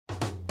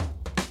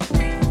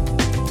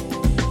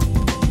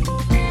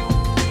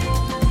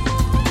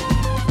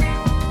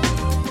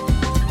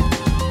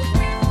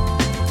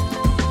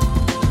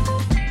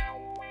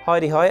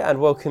Hi, and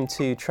welcome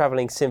to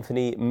Travelling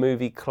Symphony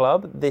Movie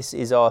Club. This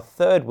is our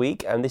third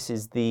week, and this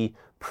is the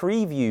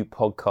preview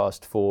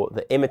podcast for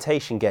The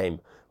Imitation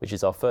Game, which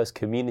is our first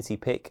community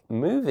pick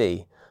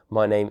movie.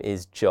 My name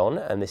is John,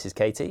 and this is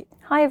Katie.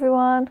 Hi,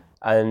 everyone.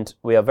 And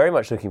we are very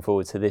much looking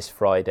forward to this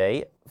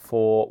Friday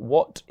for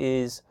what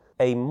is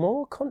a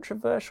more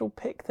controversial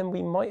pick than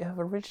we might have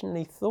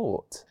originally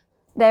thought.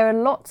 There are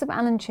lots of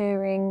Alan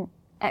Turing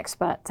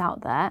experts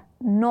out there,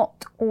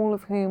 not all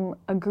of whom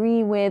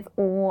agree with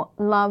or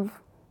love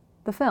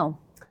the film.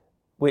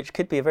 Which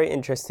could be a very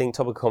interesting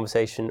topic of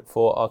conversation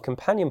for our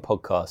companion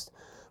podcast.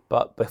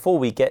 But before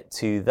we get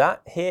to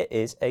that, here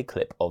is a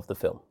clip of the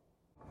film.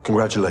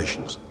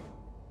 Congratulations.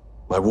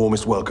 My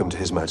warmest welcome to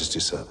His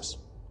Majesty's service.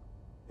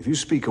 If you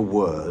speak a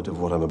word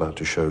of what I'm about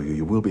to show you,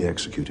 you will be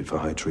executed for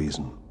high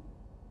treason.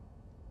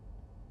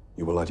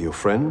 You will lie to your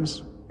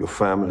friends, your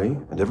family,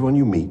 and everyone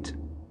you meet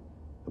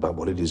about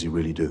what it is you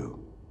really do.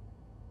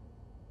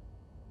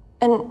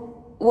 And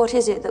what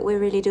is it that we're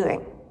really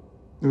doing?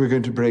 We're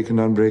going to break an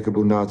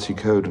unbreakable Nazi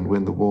code and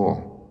win the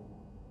war.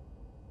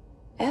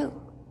 Oh.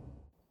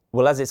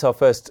 Well, as it's our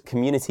first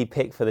community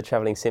pick for the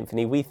Travelling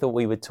Symphony, we thought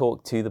we would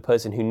talk to the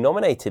person who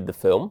nominated the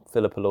film,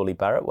 Philippa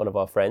Lawley-Barrett, one of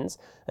our friends,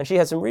 and she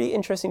has some really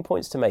interesting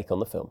points to make on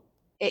the film.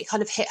 It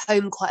kind of hit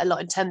home quite a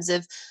lot in terms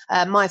of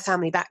my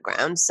family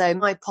background. So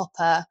my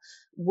papa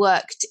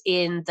worked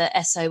in the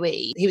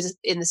SOE. He was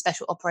in the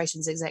Special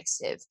Operations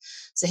Executive.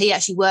 So he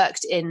actually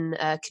worked in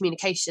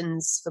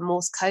communications for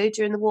Morse code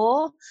during the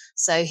war.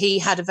 So he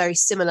had a very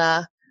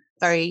similar,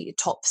 very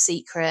top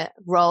secret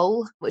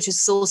role, which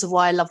is sort of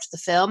why I loved the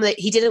film.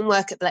 He didn't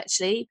work at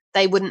Bletchley.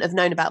 They wouldn't have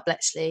known about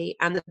Bletchley,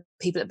 and the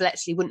people at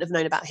Bletchley wouldn't have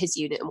known about his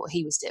unit and what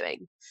he was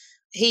doing.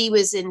 He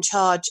was in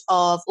charge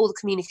of all the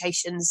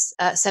communications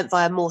sent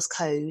via Morse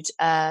code,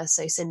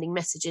 so sending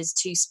messages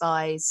to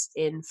spies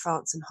in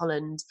France and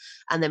Holland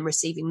and then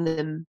receiving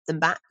them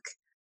back.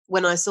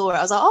 When I saw it,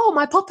 I was like, oh,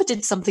 my papa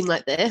did something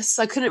like this.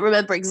 I couldn't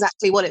remember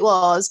exactly what it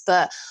was,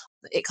 but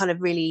it kind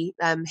of really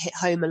hit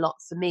home a lot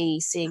for me,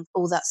 seeing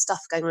all that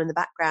stuff going on in the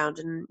background.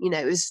 And, you know,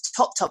 it was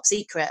top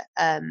secret.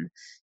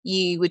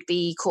 You would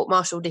be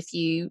court-martialed if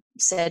you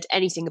said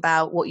anything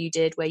about what you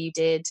did, where you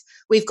did.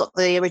 We've got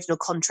the original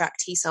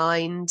contract he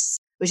signed,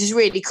 which is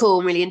really cool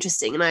and really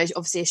interesting. And I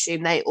obviously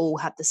assume they all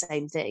had the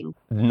same thing.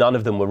 None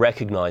of them were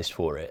recognised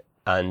for it.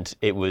 And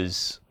it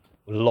was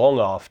long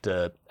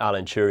after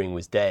Alan Turing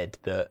was dead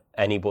that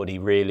anybody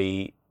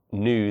really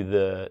knew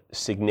the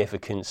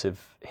significance of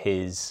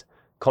his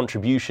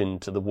contribution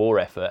to the war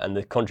effort and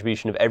the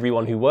contribution of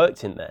everyone who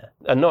worked in there.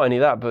 And not only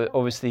that, but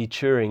obviously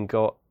Turing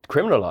got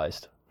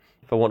criminalised,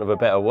 for want of a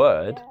better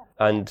word,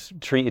 and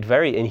treated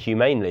very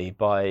inhumanely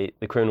by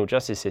the criminal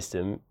justice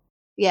system.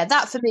 Yeah,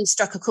 that for me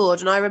struck a chord,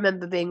 and I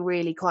remember being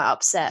really quite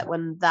upset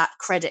when that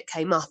credit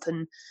came up,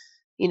 and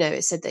you know,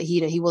 it said that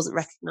he wasn't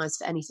recognised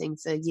for anything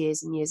for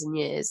years and years and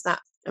years.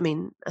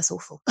 That's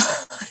awful.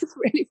 It's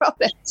really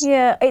rubbish.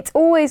 Yeah, it's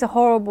always a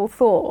horrible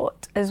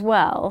thought as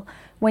well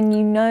when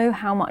you know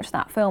how much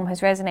that film has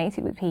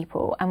resonated with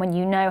people, and when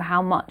you know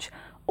how much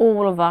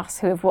all of us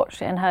who have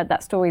watched it and heard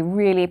that story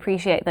really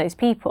appreciate those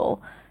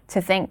people, to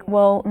think,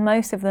 well,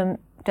 most of them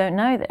don't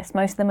know this.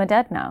 Most of them are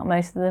dead now.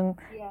 Most of them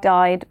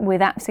died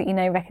with absolutely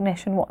no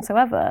recognition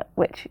whatsoever,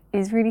 which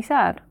is really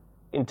sad.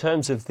 In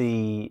terms of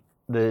the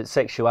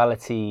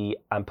sexuality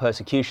and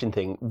persecution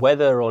thing,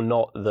 whether or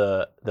not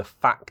the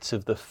facts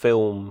of the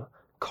film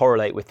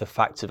correlate with the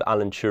facts of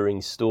Alan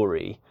Turing's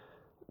story,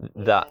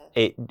 that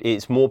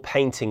it's more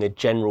painting a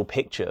general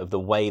picture of the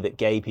way that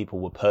gay people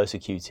were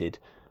persecuted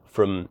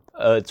from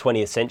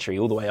 20th century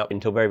all the way up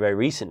until very, very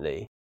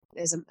recently.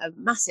 There's a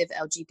massive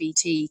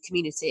LGBT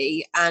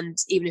community, and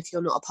even if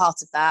you're not a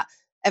part of that,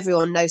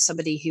 everyone knows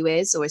somebody who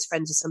is, or is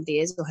friends with somebody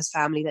who is, or has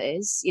family that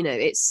is. You know,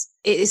 it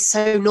is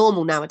so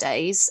normal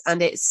nowadays,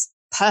 and it's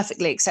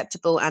perfectly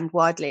acceptable and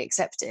widely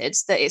accepted,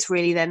 that it's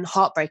really then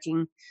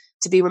heartbreaking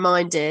to be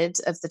reminded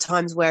of the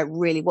times where it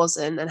really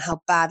wasn't and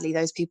how badly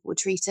those people were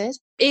treated.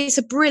 It's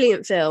a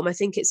brilliant film. I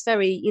think it's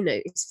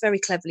it's very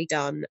cleverly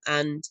done,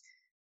 and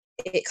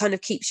it kind of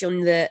keeps you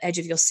on the edge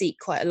of your seat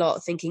quite a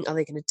lot, thinking, are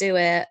they going to do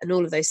it? And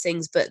all of those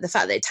things. But the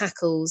fact that it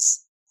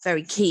tackles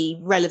very key,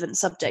 relevant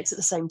subjects at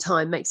the same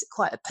time makes it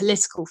quite a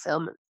political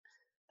film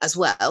as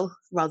well,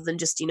 rather than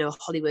just, a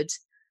Hollywood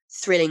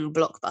thrilling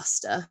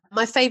blockbuster.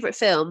 My favourite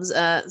films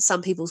are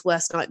some people's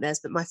worst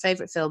nightmares, but my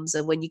favourite films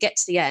are when you get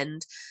to the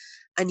end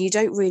and you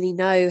don't really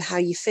know how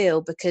you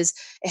feel because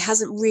it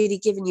hasn't really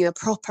given you a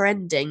proper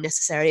ending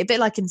necessarily. A bit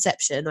like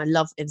Inception. I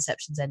love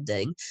Inception's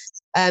ending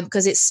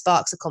because it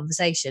sparks a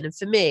conversation. And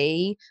for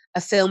me, a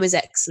film is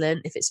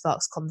excellent if it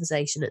sparks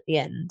conversation at the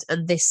end.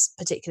 And this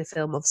particular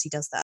film obviously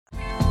does that.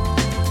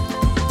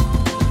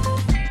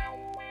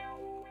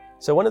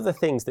 So one of the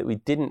things that we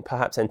didn't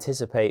perhaps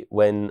anticipate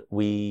when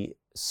we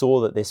saw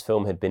that this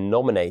film had been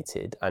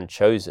nominated and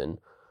chosen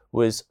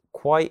was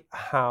quite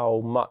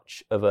how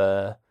much of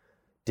a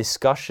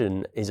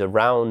discussion is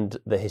around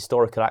the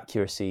historical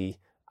accuracy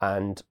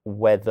and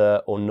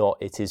whether or not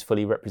it is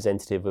fully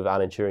representative of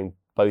Alan Turing,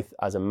 both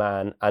as a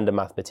man and a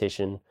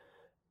mathematician,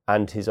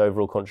 and his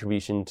overall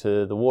contribution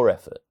to the war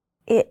effort.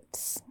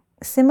 It's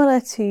similar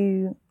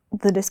to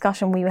the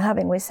discussion we were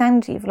having with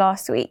Sanjeev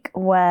last week,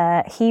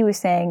 where he was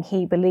saying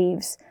he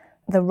believes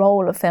the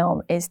role of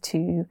film is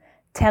to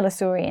tell a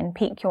story and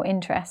pique your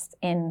interest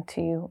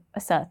into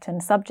a certain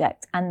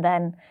subject, and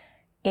then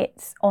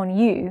it's on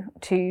you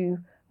to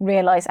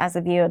realise as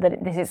a viewer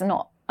that this is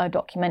not a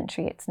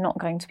documentary, it's not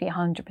going to be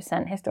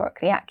 100%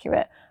 historically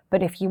accurate,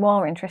 but if you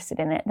are interested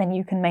in it, then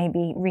you can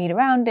maybe read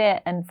around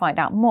it and find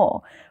out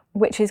more,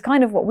 which is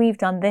kind of what we've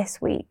done this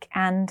week.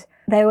 And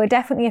there were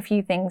definitely a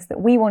few things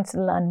that we wanted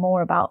to learn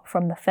more about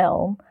from the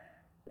film.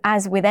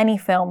 As with any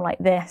film like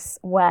this,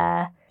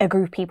 where a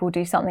group of people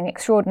do something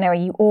extraordinary,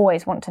 you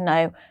always want to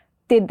know,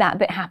 did that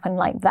bit happen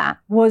like that?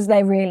 Was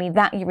there really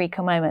that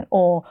eureka moment?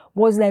 Or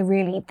was there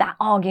really that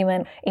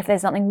argument? If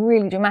there's something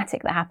really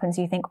dramatic that happens,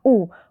 you think,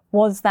 oh,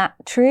 was that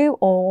true?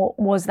 Or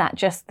was that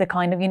just the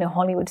kind of,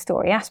 Hollywood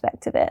story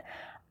aspect of it?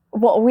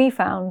 What we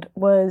found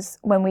was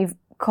when we've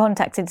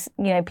contacted,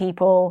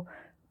 people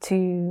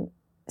to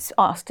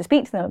ask to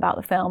speak to them about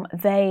the film,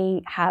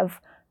 they have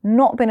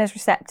not been as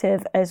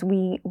receptive as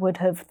we would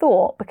have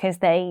thought, because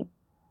they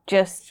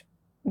just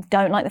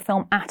don't like the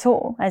film at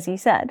all, as you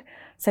said.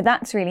 So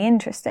that's really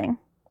interesting.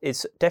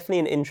 It's definitely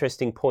an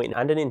interesting point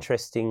and an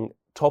interesting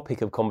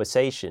topic of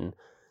conversation,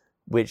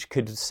 which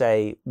could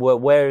say, well,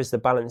 where is the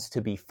balance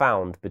to be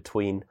found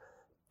between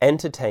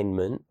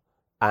entertainment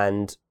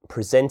and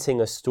presenting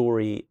a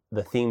story,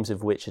 the themes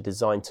of which are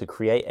designed to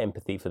create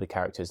empathy for the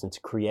characters and to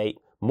create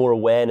more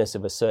awareness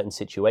of a certain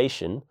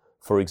situation,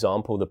 for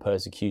example, the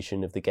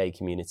persecution of the gay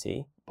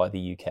community by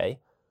the UK,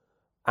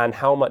 and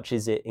how much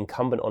is it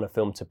incumbent on a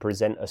film to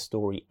present a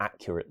story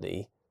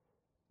accurately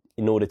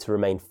in order to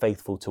remain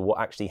faithful to what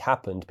actually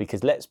happened?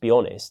 Because let's be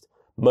honest,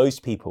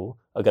 most people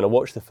are going to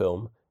watch the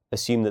film,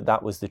 assume that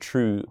that was the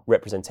true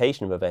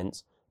representation of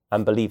events,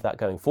 and believe that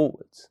going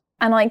forwards.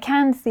 And I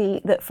can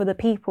see that for the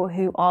people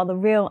who are the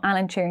real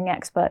Alan Turing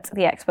experts,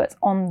 the experts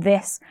on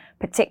this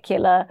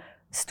particular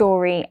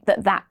story,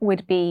 that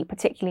would be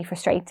particularly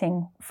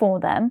frustrating for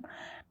them.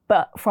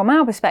 But from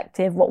our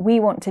perspective, what we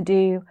want to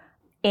do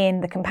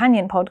in the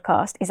companion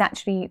podcast is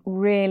actually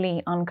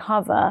really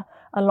uncover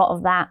a lot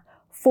of that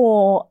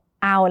for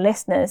our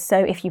listeners. So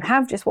if you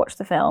have just watched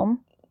the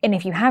film, and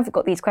if you have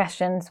got these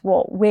questions,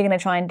 what we're going to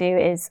try and do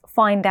is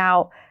find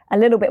out a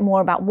little bit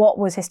more about what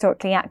was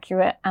historically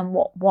accurate and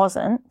what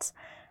wasn't.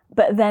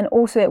 But then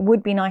also it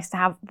would be nice to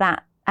have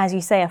that, as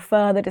you say, a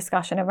further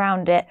discussion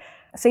around it.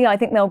 So yeah, I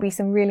think there'll be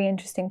some really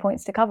interesting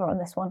points to cover on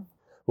this one.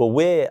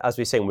 Well, as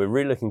we're saying, we're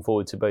really looking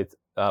forward to both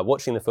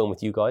watching the film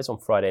with you guys on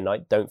Friday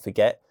night. Don't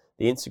forget,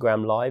 the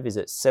Instagram Live is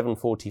at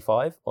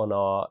 7:45 on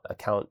our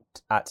account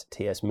at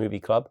TS Movie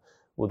Club.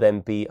 We'll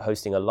then be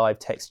hosting a live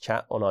text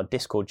chat on our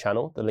Discord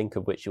channel, the link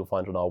of which you'll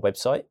find on our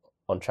website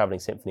on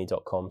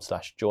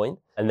travelingsymphony.com/join.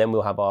 And then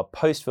we'll have our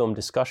post-film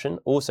discussion,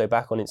 also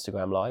back on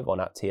Instagram Live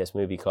on at TS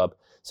Movie Club.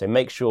 So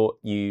make sure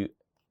you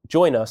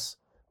join us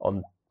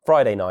on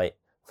Friday night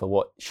for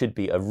what should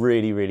be a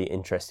really, really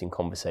interesting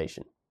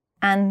conversation.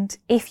 And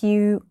if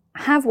you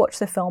have watched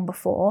the film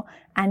before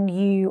and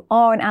you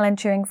are an Alan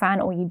Turing fan,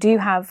 or you do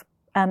have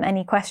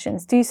any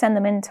questions, do send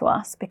them in to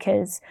us,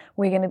 because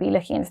we're going to be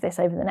looking into this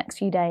over the next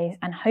few days,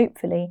 and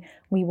hopefully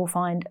we will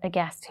find a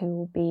guest who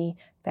will be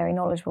very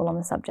knowledgeable on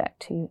the subject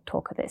to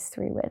talk this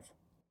through with.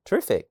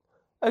 Terrific.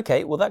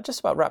 Okay, well that just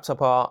about wraps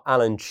up our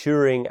Alan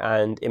Turing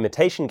and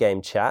Imitation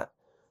Game chat.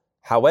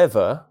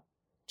 However,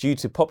 due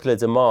to popular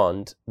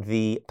demand,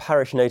 the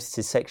parish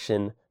notices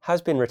section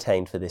has been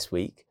retained for this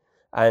week,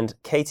 and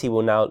Katie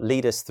will now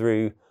lead us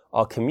through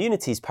our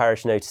community's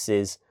parish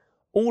notices,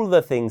 all of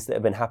the things that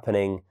have been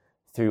happening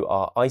through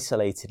our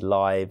isolated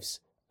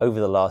lives over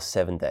the last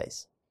 7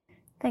 days.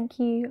 Thank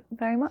you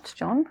very much,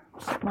 John.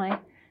 My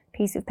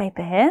piece of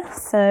paper here.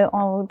 So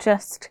I'll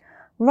just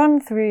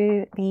run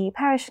through the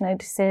parish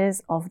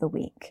notices of the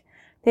week.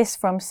 This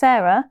from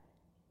Sarah: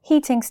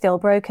 heating still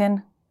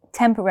broken,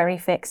 temporary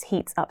fix,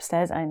 heats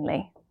upstairs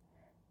only.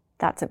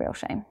 That's a real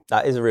shame.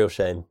 That is a real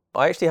shame.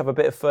 I actually have a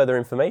bit of further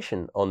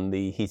information on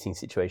the heating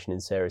situation in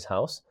Sarah's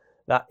house.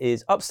 That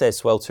is upstairs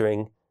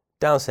sweltering,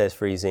 downstairs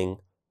freezing,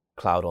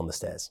 cloud on the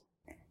stairs.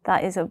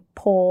 That is a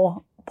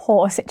poor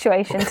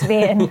situation to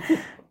be in.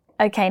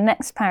 Okay,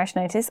 next parish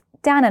notice.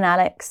 Dan and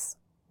Alex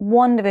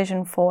won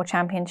Division 4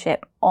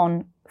 championship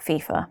on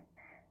FIFA.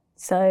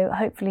 So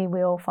hopefully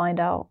we'll find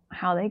out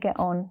how they get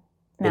on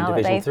now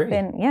that they've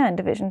been in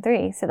Division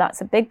 3. So that's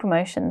a big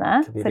promotion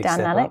there for Dan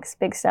and Alex.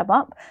 Big step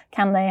up.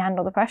 Can they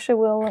handle the pressure?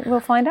 We'll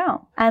find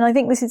out. And I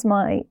think this is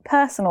my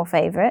personal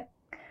favourite.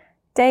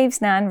 Dave's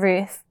nan,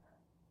 Ruth,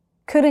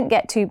 couldn't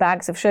get 2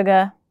 bags of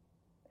sugar.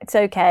 It's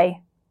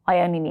okay. I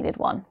only needed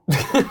 1.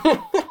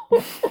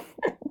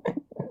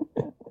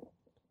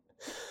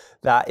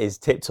 That is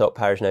tip-top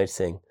parish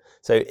noticing.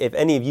 So if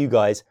any of you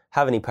guys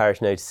have any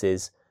parish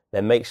notices,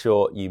 then make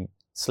sure you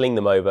sling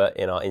them over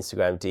in our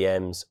Instagram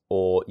DMs,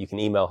 or you can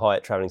email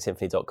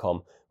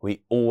hi@travelingsymphony.com.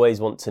 We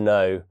always want to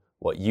know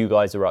what you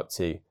guys are up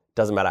to.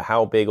 Doesn't matter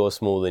how big or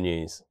small the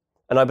news.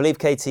 And I believe,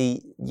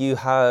 Katie, you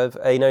have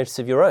a notice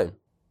of your own.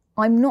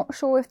 I'm not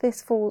sure if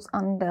this falls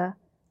under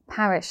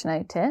parish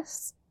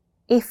notice.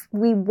 If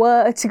we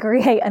were to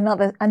create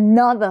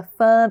another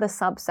further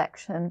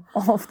subsection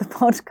of the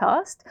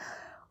podcast,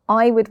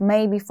 I would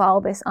maybe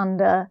file this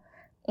under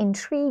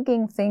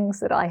intriguing things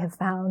that I have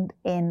found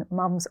in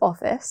Mum's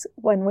office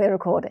when we're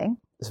recording.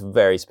 It's a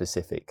very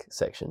specific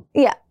section.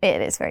 Yeah,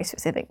 it is very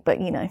specific, but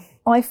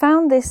I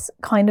found this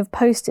kind of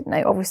post-it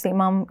note. Obviously,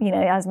 Mum,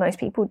 as most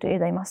people do,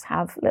 they must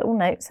have little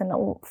notes and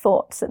little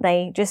thoughts that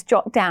they just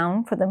jot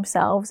down for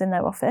themselves in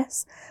their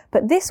office.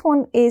 But this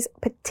one is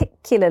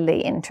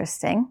particularly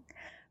interesting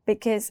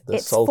because the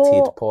it's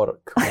salted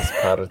pork was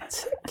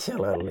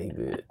particularly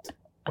good.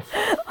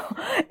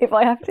 If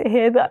I have to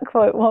hear that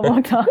quote one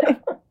more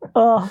time.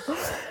 Oh.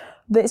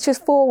 But it's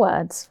just 4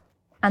 words.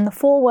 And the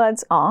 4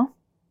 words are...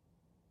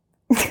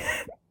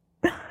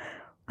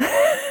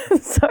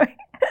 Sorry.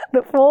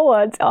 The 4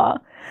 words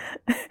are...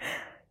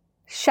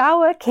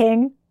 Shower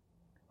King...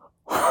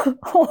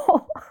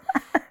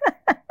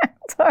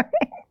 Sorry.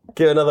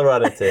 Give another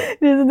run at it.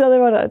 There's another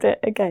run at it.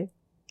 Okay.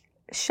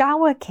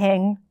 Shower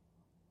King...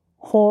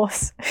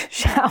 Horse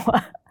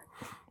shower.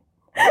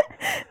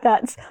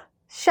 That's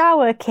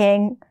Shower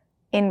King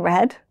in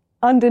red,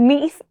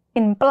 underneath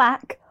in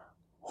black,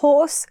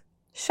 horse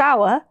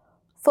shower,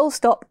 full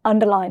stop,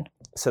 underline.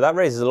 So that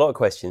raises a lot of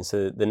questions.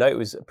 So the note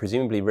was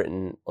presumably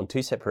written on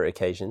 2 separate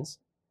occasions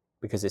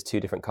because there's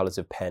 2 different colours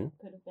of pen.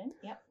 Could have been,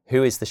 yep.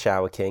 Who is the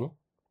Shower King?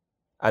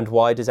 And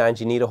why does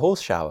Angie need a horse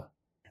shower?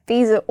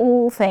 These are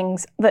all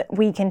things that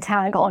we can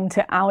tag on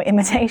to our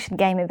Imitation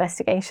Game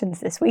investigations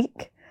this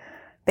week,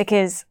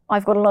 because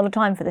I've got a lot of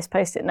time for this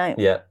post-it note.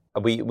 Yeah,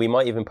 we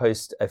might even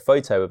post a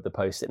photo of the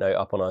post-it note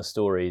up on our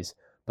stories.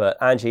 But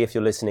Angie, if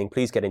you're listening,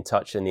 please get in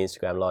touch in the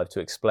Instagram Live to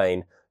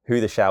explain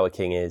who the Shower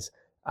King is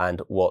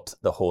and what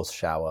the horse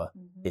shower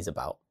is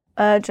about.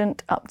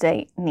 Urgent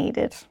update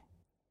needed.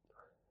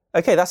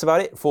 Okay, that's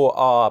about it for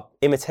our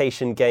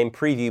Imitation Game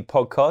preview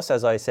podcast.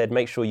 As I said,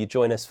 make sure you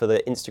join us for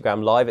the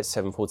Instagram Live at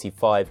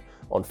 7:45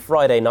 on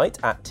Friday night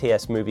at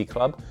TS Movie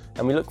Club.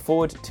 And we look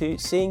forward to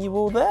seeing you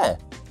all there.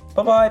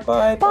 Bye-bye,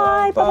 bye,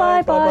 Bye,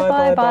 bye, bye,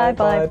 bye, bye,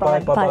 bye, bye, bye,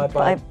 bye,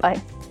 bye,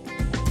 bye.